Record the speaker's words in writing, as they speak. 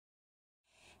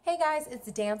Hey guys, it's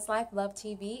Dance Life Love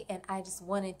TV, and I just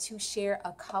wanted to share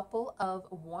a couple of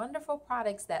wonderful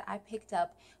products that I picked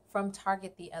up from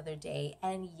Target the other day.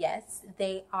 And yes,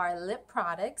 they are lip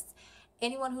products.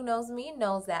 Anyone who knows me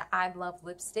knows that I love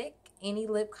lipstick. Any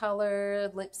lip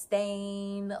color, lip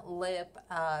stain,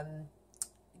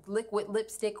 liquid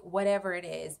lipstick, whatever it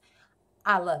is,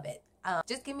 I love it.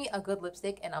 Just give me a good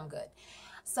lipstick and I'm good.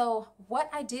 So what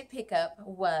I did pick up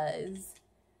was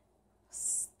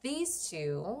these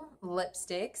two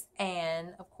lipsticks, and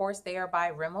of course they are by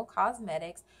Rimmel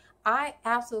Cosmetics. I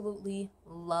absolutely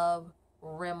love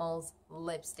Rimmel's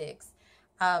lipsticks.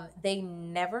 They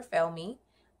never fail me.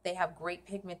 They have great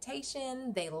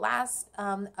pigmentation. They last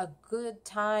a good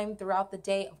time throughout the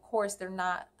day. Of course, they're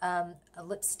not a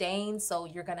lip stain, so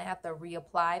you're gonna have to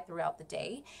reapply throughout the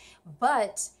day,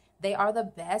 but they are the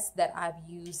best that I've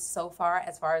used so far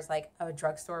as like a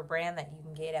drugstore brand that you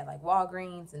can get at like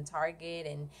Walgreens and Target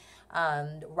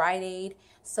and Rite Aid.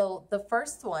 So the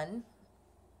first one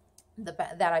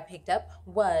that I picked up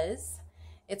was,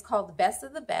 it's called the Best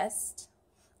of the Best,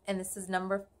 and this is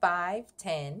number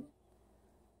 510.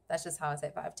 That's just how I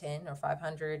say 510 or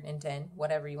 510,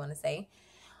 whatever you want to say.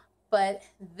 But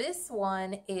this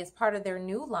one is part of their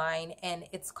new line, and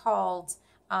it's called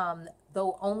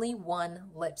the Only One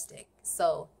lipstick.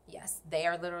 So yes, they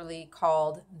are literally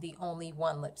called the Only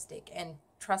One lipstick. And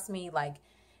trust me, like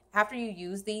after you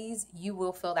use these, you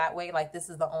will feel that way. Like this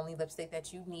is the only lipstick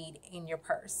that you need in your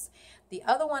purse. The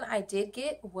other one I did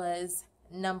get was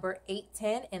number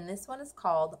 810, and this one is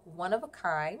called One of a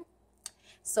Kind.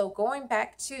 So going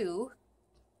back to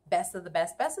Best of the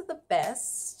Best, Best of the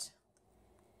Best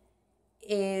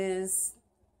is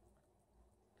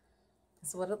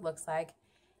what it looks like.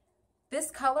 This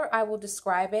color, I will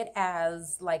describe it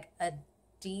as like a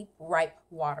deep, ripe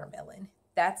watermelon.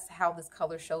 That's how this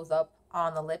color shows up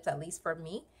on the lips, at least for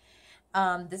me.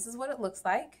 This is what it looks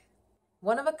like.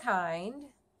 One of a Kind.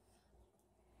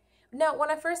 Now, when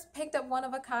I first picked up One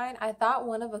of a Kind, I thought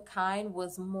One of a Kind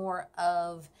was more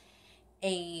of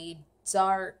a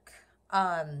dark,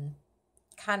 kind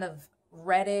of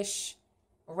reddish,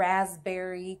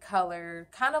 raspberry color,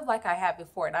 kind of like I had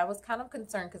before. And I was kind of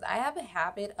concerned because I have a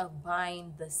habit of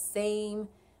buying the same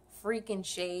freaking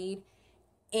shade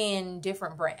in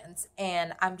different brands,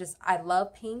 and I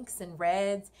love pinks and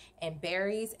reds and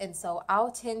berries, and so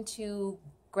I'll tend to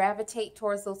gravitate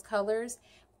towards those colors,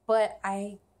 but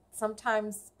I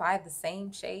sometimes buy the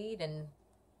same shade and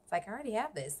it's like I already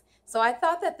have this. So I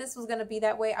thought that this was going to be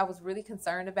that way. I was really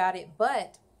concerned about it,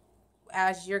 but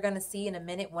as you're going to see in a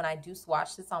minute when I do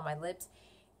swatch this on my lips,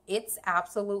 it's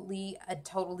absolutely a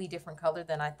totally different color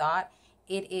than I thought.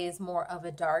 It is more of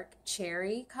a dark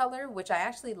cherry color, which I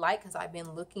actually like because I've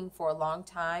been looking for a long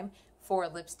time for a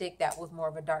lipstick that was more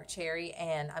of a dark cherry,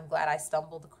 and I'm glad I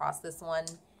stumbled across this one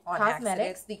on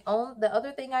cosmetics. The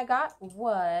other thing I got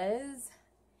was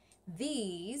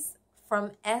these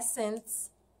from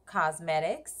Essence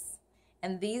Cosmetics,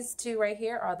 and these two right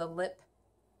here are the lip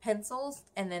pencils,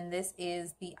 and then this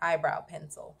is the eyebrow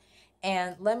pencil.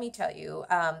 And let me tell you,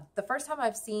 the first time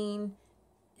I've seen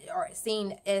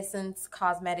Essence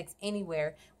Cosmetics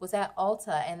anywhere was at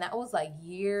Ulta, and that was like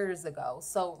years ago.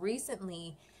 So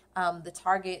recently, the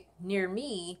Target near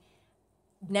me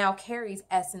now carries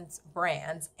Essence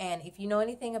brands, and if you know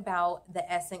anything about the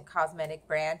Essence Cosmetic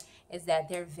brand, is that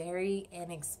they're very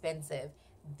inexpensive.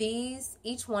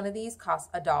 Each one of these costs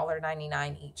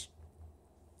 $1.99 each.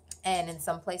 And in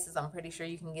some places, I'm pretty sure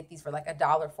you can get these for like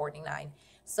 $1.49.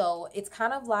 So it's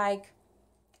kind of like,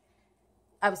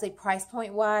 I would say price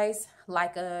point wise,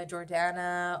 like a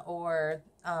Jordana or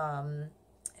an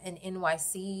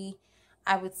NYC,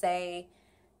 I would say.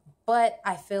 But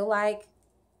I feel like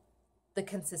the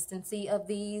consistency of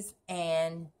these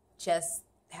and just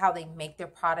how they make their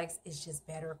products is just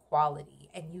better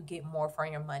quality, and you get more for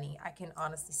your money. I can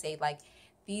honestly say, like,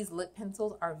 these lip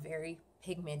pencils are very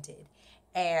pigmented.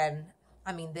 And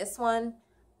I mean, this one,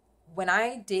 when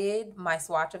I did my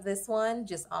swatch of this one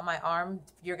just on my arm,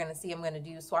 you're going to see I'm going to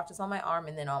do swatches on my arm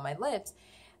and then on my lips.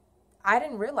 I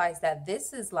didn't realize that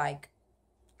this is like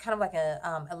kind of like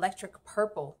a electric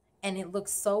purple, and it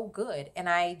looks so good. And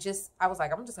I was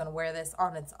like, I'm just going to wear this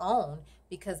on its own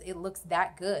because it looks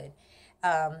that good.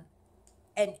 And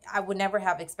I would never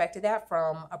have expected that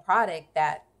from a product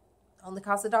that only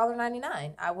costs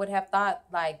 $1.99. I would have thought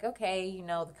like, okay, you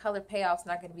know, the color payoff's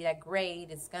not going to be that great.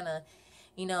 It's going to,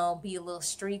 you know, be a little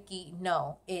streaky.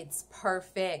 No, it's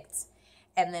perfect.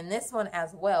 And then this one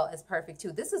as well is perfect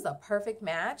too. This is a perfect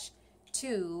match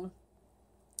to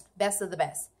Best of the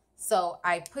Best. So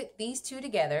I put these two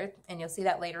together, and you'll see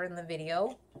that later in the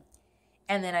video.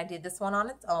 And then I did this one on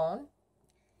its own.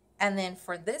 And then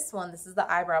for this one, this is the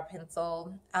eyebrow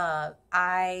pencil.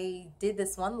 I did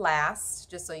this one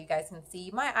last, just so you guys can see.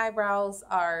 My eyebrows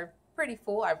are pretty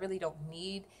full. I really don't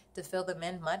need to fill them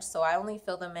in much, so I only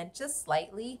fill them in just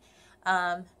slightly.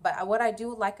 But what I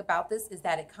do like about this is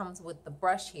that it comes with the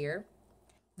brush here.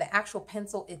 The actual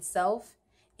pencil itself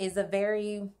is a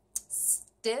very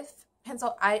stiff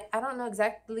pencil. I don't know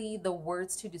exactly the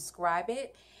words to describe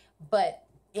it, but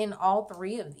in all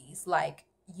three of these, like,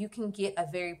 you can get a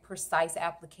very precise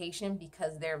application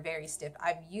because they're very stiff.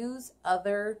 I've used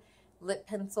other lip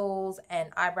pencils and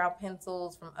eyebrow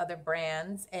pencils from other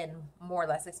brands and more or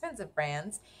less expensive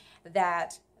brands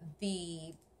that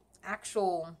the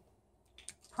actual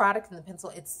product in the pencil,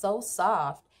 it's so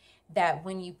soft that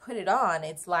when you put it on,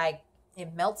 it's like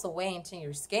it melts away into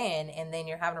your skin, and then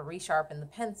you're having to resharpen the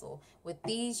pencil. With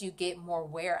these, you get more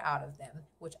wear out of them,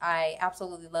 which I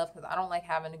absolutely love because I don't like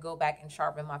having to go back and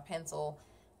sharpen my pencil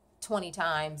 20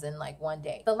 times in like one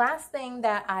day. The last thing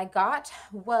that I got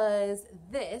was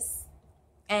this,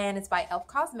 and it's by E.L.F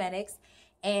Cosmetics,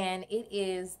 and it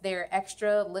is their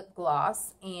extra lip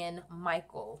gloss in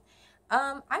MICHEAL.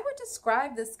 I would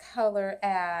describe this color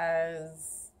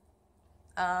as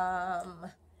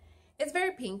it's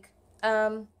very pink.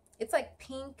 It's like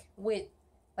pink with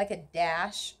like a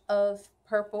dash of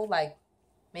purple, like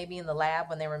maybe in the lab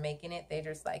when they were making it, they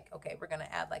just like, okay, we're gonna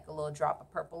add like a little drop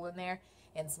of purple in there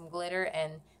and some glitter,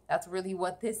 and that's really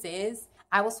what this is.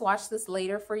 I will swatch this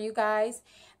later for you guys.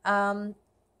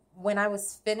 When I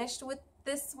was finished with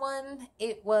this one,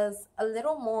 it was a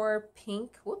little more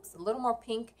pink, a little more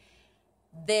pink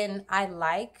than I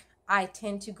like. I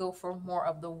tend to go for more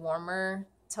of the warmer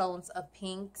tones of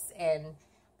pinks and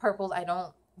purples. I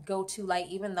don't go too light,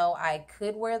 even though I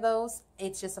could wear those.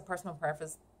 It's just a personal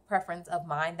preference of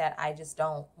mine that I just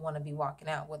don't want to be walking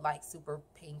out with like super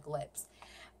pink lips.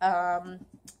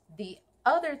 The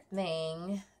other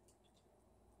thing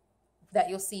that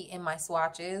you'll see in my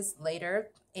swatches later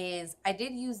is I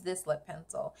did use this lip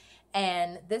pencil,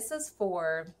 and this is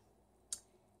for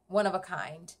one of a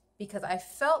kind because I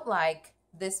felt like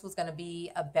this was going to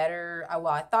be a better, well,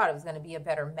 I thought it was going to be a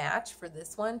better match for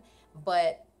this one,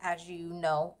 but as you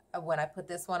know, when I put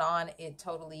this one on, it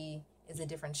totally is a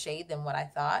different shade than what I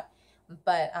thought.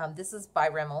 But this is by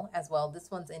Rimmel as well. This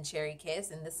one's in Cherry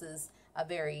Kiss, and this is a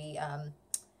very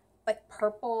like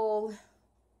purple.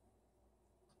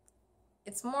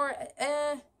 It's more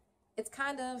it's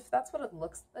kind of, that's what it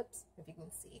looks, oops, if you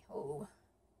can see, oh,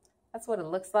 that's what it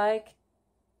looks like.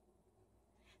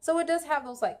 So it does have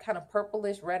those like kind of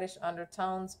purplish reddish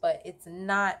undertones, but it's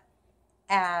not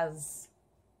as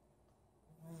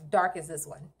dark as this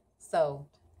one. So,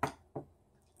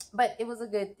 but it was a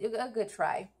good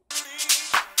try.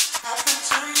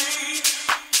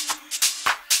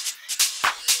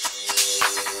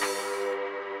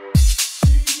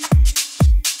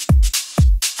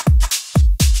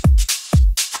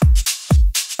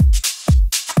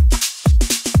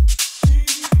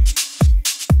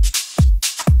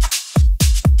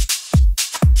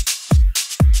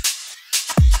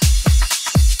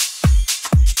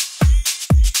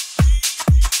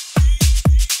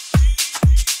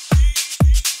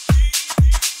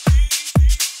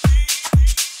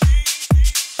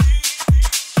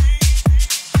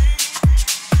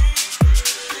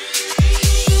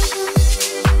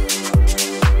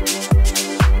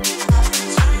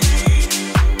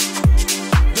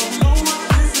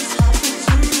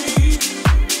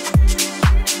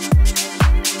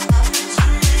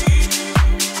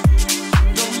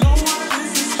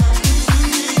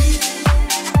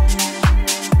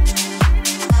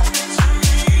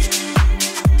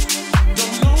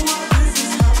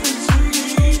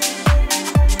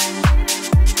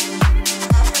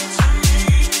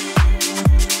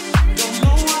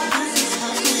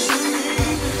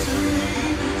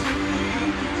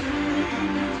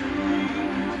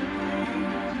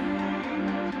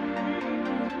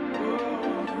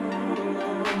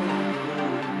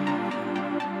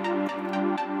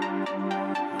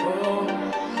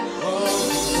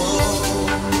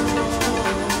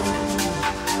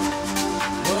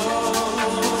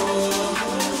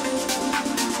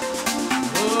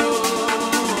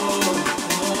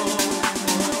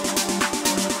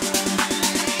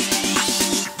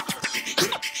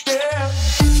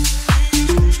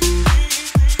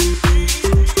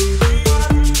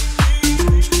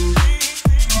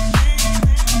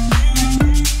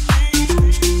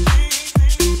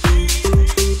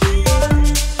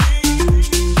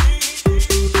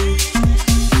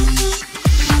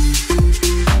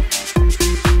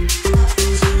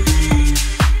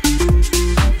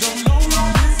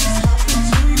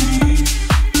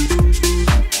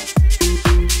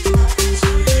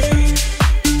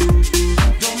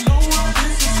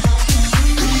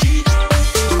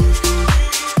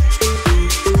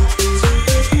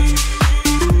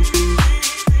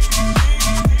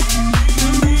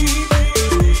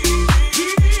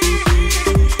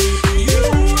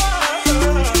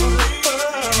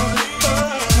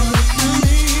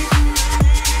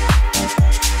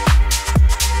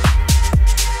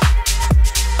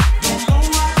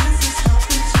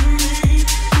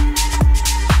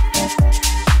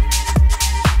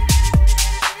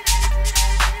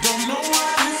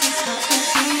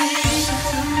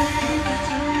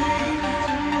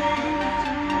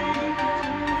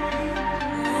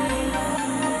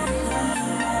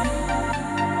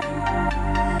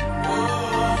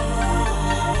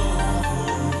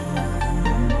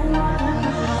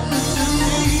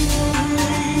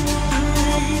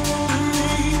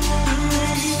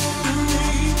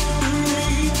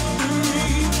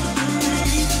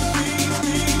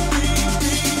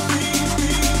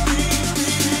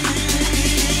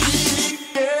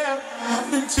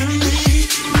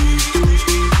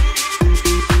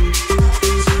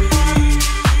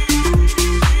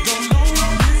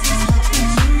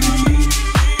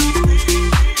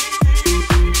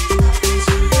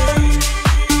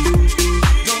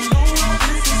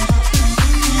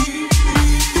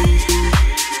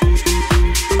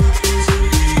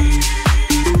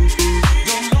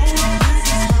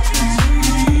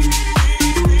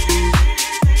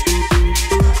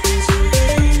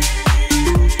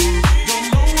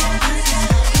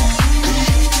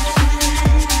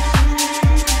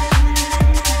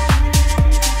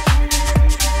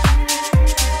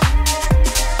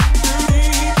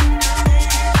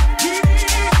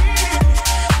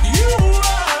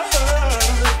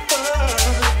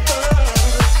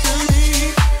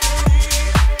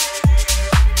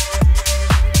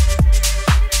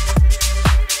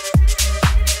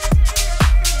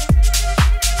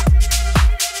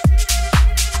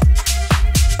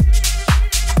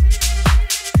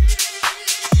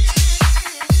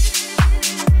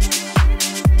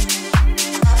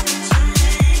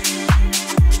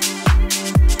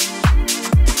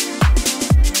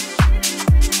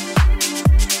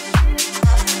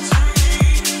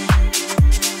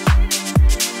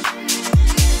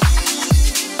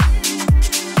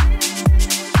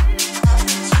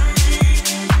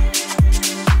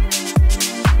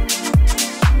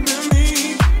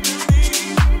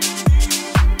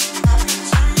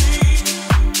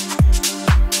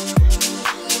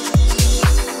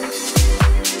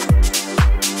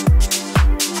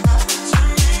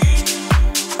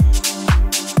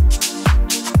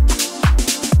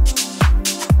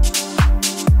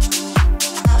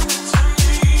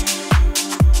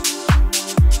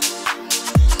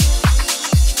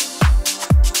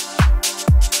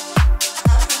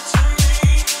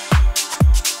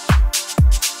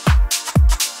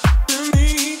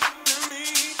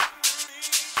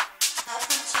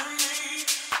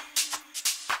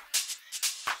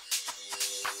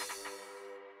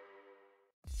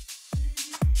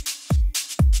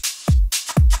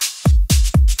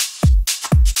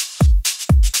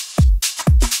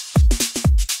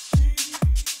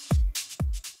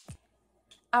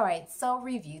 All right, so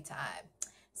review time.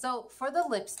 So for the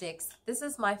lipsticks, this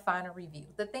is my final review.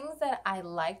 The things that I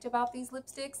liked about these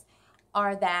lipsticks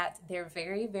are that they're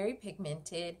very, very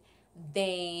pigmented.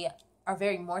 They are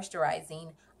very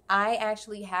moisturizing. I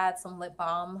actually had some lip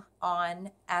balm on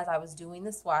as I was doing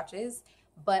the swatches,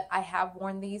 but I have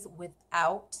worn these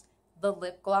without the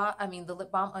lip gloss, the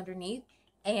lip balm underneath,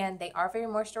 and they are very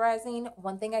moisturizing.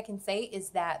 One thing I can say is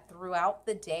that throughout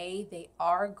the day, they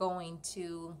are going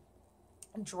to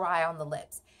dry on the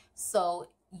lips. So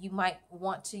you might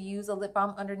want to use a lip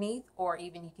balm underneath, or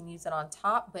even you can use it on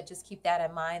top, but just keep that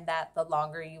in mind that the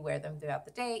longer you wear them throughout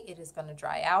the day, it is going to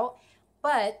dry out.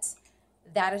 But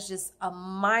that is just a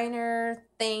minor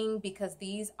thing because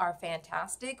these are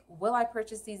fantastic. Will I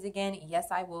purchase these again? Yes,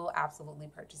 I will absolutely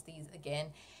purchase these again.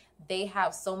 They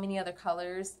have so many other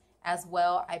colors as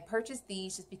well. I purchased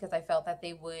these just because I felt that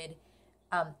they would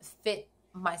fit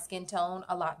my skin tone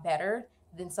a lot better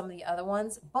than some of the other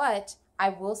ones. But I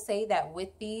will say that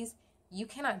with these, you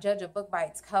cannot judge a book by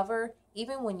its cover.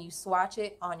 Even when you swatch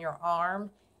it on your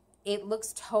arm, it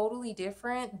looks totally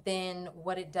different than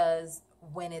what it does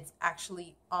when it's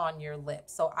actually on your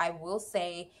lips. So I will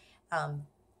say,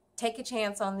 take a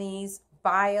chance on these,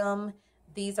 buy them.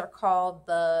 These are called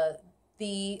the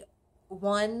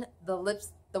one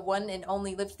and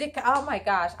only lipstick. Oh my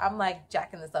gosh, I'm like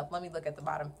jacking this up. Let me look at the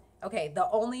bottom. Okay, the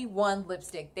only one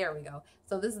lipstick. There we go.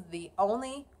 So this is the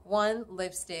only one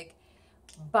lipstick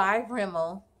by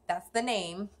Rimmel. That's the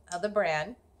name of the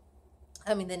brand.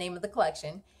 The name of the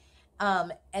collection.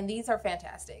 And these are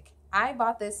fantastic. I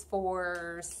bought this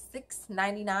for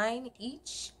 $6.99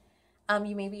 each.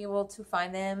 You may be able to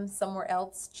find them somewhere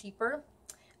else cheaper.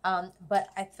 But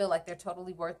I feel like they're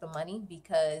totally worth the money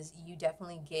because you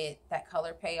definitely get that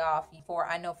color payoff.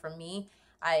 I know for me,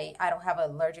 I don't have an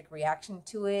allergic reaction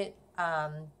to it.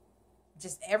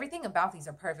 Just everything about these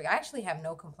are perfect. I actually have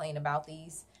no complaint about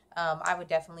these. I would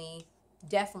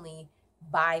definitely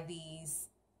buy these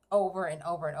over and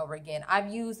over and over again.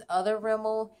 I've used other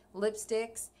Rimmel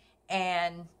lipsticks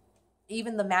and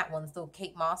even the matte ones, the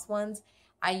Kate Moss ones.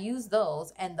 I use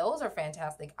those and those are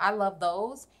fantastic. I love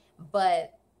those,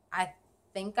 but I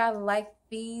think I like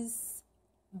these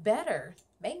better,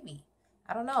 maybe.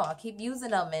 I don't know. I'll keep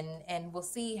using them and we'll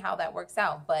see how that works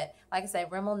out. But like I said,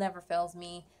 Rimmel never fails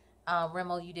me.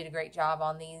 Rimmel, you did a great job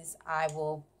on these. I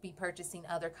will be purchasing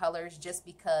other colors just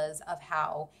because of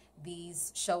how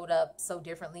these showed up so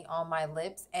differently on my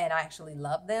lips, and I actually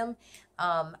love them.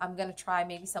 I'm going to try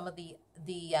maybe some of the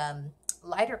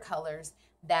lighter colors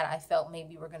that I felt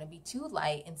maybe were going to be too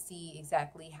light and see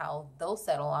exactly how those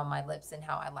settle on my lips and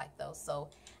how I like those. So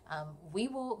we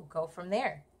will go from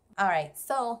there. All right,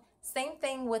 so same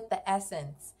thing with the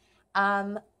Essence.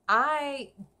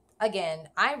 I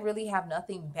really have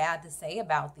nothing bad to say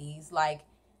about these. Like,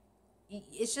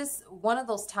 it's just one of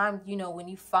those times, when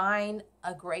you find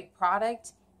a great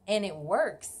product and it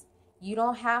works, you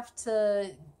don't have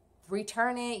to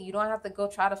return it. You don't have to go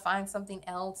try to find something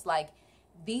else. Like,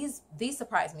 these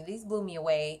surprised me. These blew me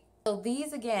away. So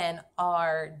these, again,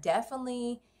 are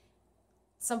definitely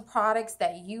some products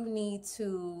that you need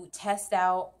to test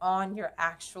out on your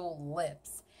actual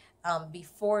lips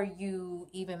before you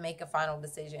even make a final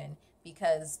decision.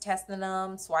 Because testing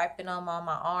them, swiping them on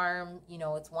my arm,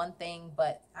 it's one thing,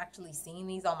 but actually seeing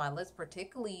these on my lips,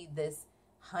 particularly this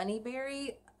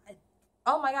honeyberry,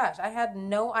 oh my gosh, I had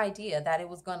no idea that it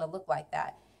was going to look like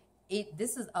that.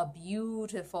 This is a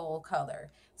beautiful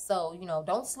color. So,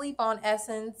 don't sleep on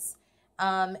Essence.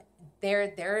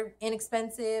 They're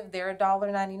inexpensive. They're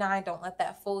 $1.99. Don't let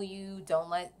that fool you.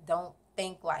 Don't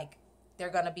think like they're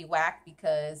going to be whack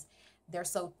because they're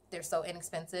so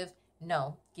inexpensive.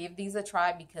 No, give these a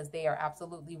try because they are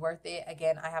absolutely worth it.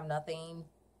 Again, I have nothing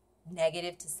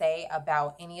negative to say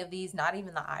about any of these, not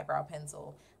even the eyebrow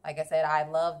pencil. Like I said, I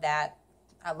love that.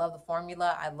 I love the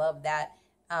formula. I love that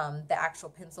the actual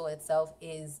pencil itself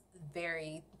is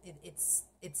it's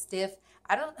stiff.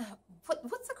 I don't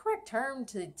what's the correct term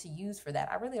to use for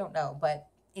that? I really don't know, but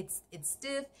it's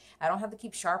stiff. I don't have to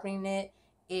keep sharpening it.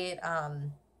 It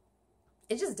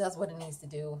just does what it needs to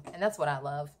do, and that's what I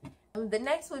love. The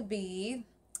next would be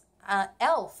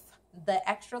E.L.F, the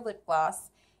extra lip gloss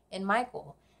in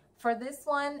MICHEAL. For this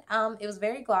one, it was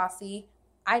very glossy.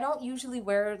 I don't usually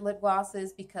wear lip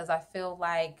glosses because I feel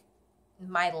like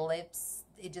my lips,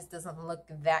 it just doesn't look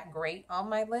that great on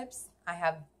my lips. I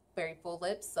have very full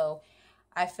lips, so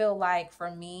I feel like for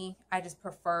me, I just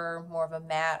prefer more of a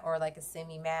matte or like a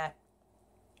semi-matte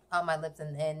on my lips.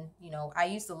 And then, I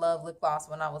used to love lip gloss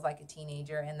when I was like a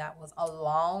teenager, and that was a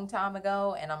long time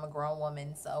ago, and I'm a grown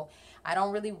woman, so I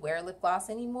don't really wear lip gloss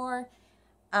anymore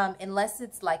unless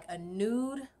it's like a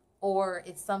nude or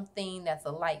it's something that's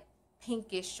a light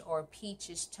pinkish or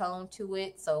peachish tone to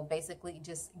it. So basically it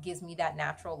just gives me that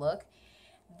natural look.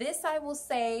 This, I will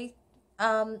say,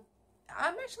 I'm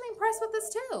actually impressed with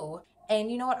this too.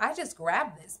 And you know what? I just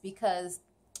grabbed this because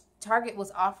Target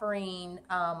was offering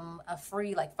a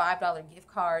free like $5 gift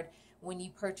card when you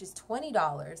purchase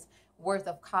 $20 worth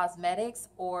of cosmetics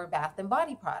or bath and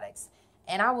body products.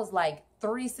 And I was like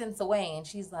 3 cents away, and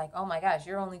she's like, oh my gosh,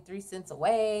 you're only 3 cents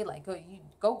away. Like,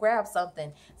 go grab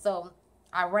something. So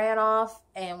I ran off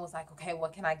and was like, okay,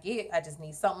 what can I get? I just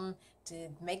need something to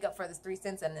make up for this 3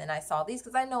 cents. And then I saw these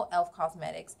because I know E.L.F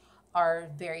cosmetics are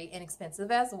very inexpensive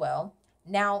as well.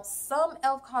 Now, some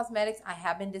E.L.F cosmetics I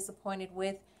have been disappointed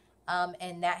with,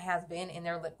 and that has been in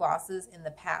their lip glosses in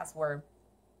the past, where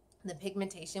the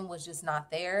pigmentation was just not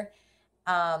there.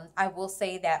 I will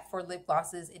say that for lip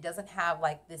glosses, it doesn't have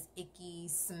like this icky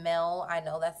smell. I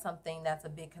know that's something that's a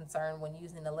big concern when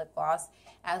using a lip gloss,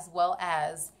 as well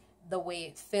as the way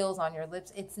it feels on your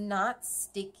lips. It's not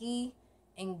sticky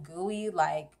and gooey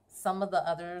like some of the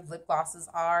other lip glosses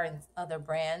are in other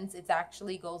brands. It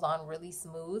actually goes on really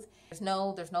smooth. There's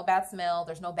no bad smell.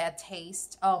 There's no bad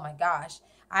taste. Oh my gosh.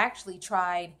 I actually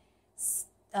tried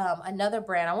another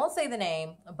brand. I won't say the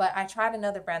name, but I tried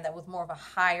another brand that was more of a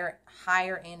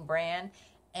higher end brand.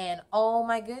 And oh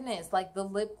my goodness, like the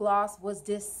lip gloss was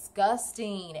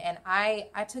disgusting. And I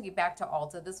took it back to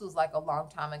Ulta. This was like a long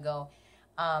time ago.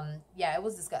 Yeah, it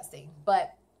was disgusting.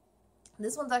 But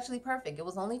this one's actually perfect. It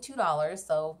was only $2.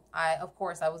 So of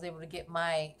course I was able to get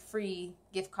my free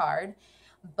gift card.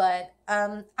 But I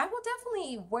will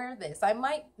definitely wear this. I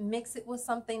might mix it with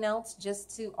something else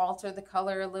just to alter the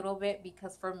color a little bit,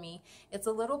 because for me it's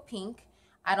a little pink.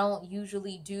 I don't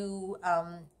usually do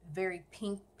very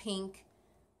pink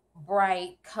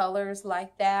bright colors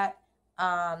like that.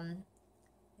 I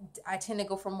tend to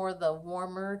go for more of the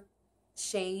warmer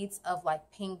shades of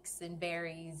like pinks and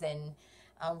berries and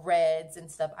reds and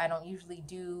stuff. I don't usually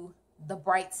do the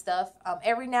bright stuff.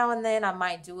 Every now and then I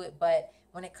might do it, but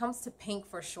when it comes to pink,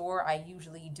 for sure, I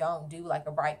usually don't do like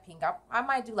a bright pink. I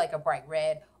might do like a bright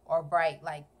red or bright,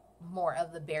 like more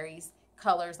of the berries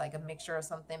colors, like a mixture or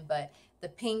something. But the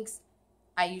pinks,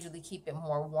 I usually keep it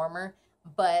more warmer.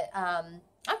 But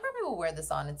I probably will wear this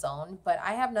on its own, but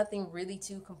I have nothing really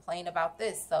to complain about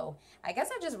this. So I guess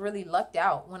I just really lucked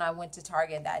out when I went to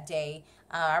Target that day.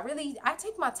 I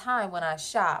take my time when I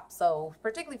shop, so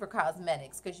particularly for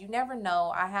cosmetics, because you never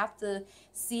know. I have to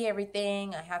see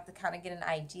everything. I have to kind of get an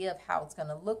idea of how it's going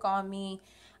to look on me.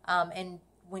 And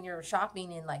when you're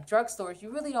shopping in like drugstores,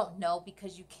 you really don't know,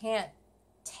 because you can't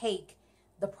take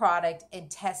the product and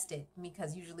test it,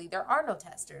 because usually there are no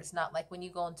testers. Not like when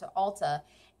you go into Ulta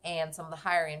and some of the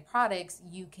higher end products,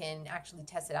 you can actually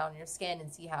test it out on your skin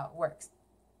and see how it works.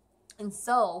 And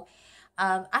so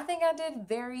I think I did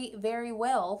very, very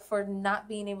well for not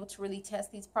being able to really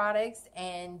test these products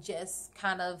and just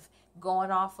kind of going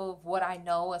off of what I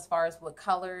know as far as what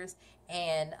colors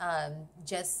and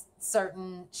just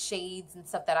certain shades and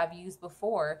stuff that I've used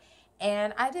before.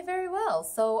 And I did very well.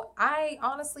 So I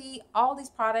honestly, all these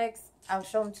products, I'll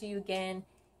show them to you again.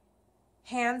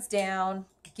 Hands down,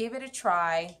 give it a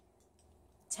try.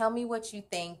 Tell me what you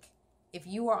think. If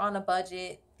you are on a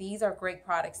budget, these are great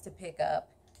products to pick up.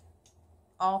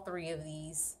 All three of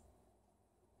these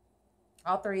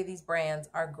brands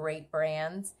are great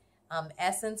brands.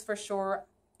 Essence for sure.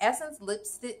 Essence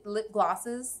lip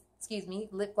glosses.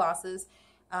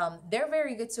 They're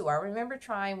very good too. I remember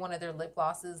trying one of their lip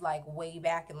glosses like way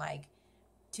back in like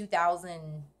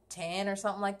 2010 or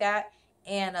something like that.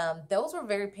 And those were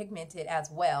very pigmented as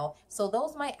well. So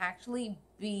those might actually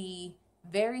be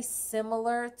very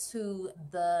similar to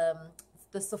the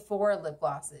Sephora lip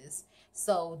glosses.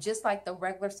 So just like the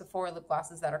regular Sephora lip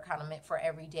glosses that are kind of meant for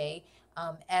every day,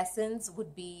 Essence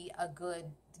would be a good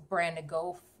brand to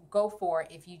go for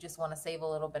if you just want to save a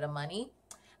little bit of money.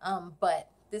 But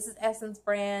this is Essence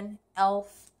brand,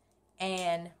 E.L.F,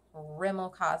 and Rimmel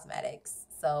Cosmetics.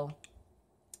 So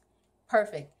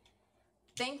perfect.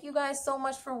 Thank you guys so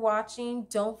much for watching.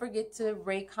 Don't forget to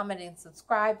rate, comment, and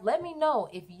subscribe. Let me know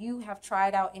if you have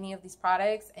tried out any of these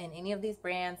products and any of these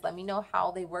brands. Let me know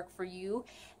how they work for you.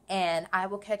 And I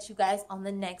will catch you guys on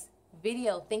the next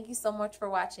video. Thank you so much for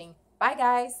watching. Bye,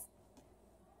 guys.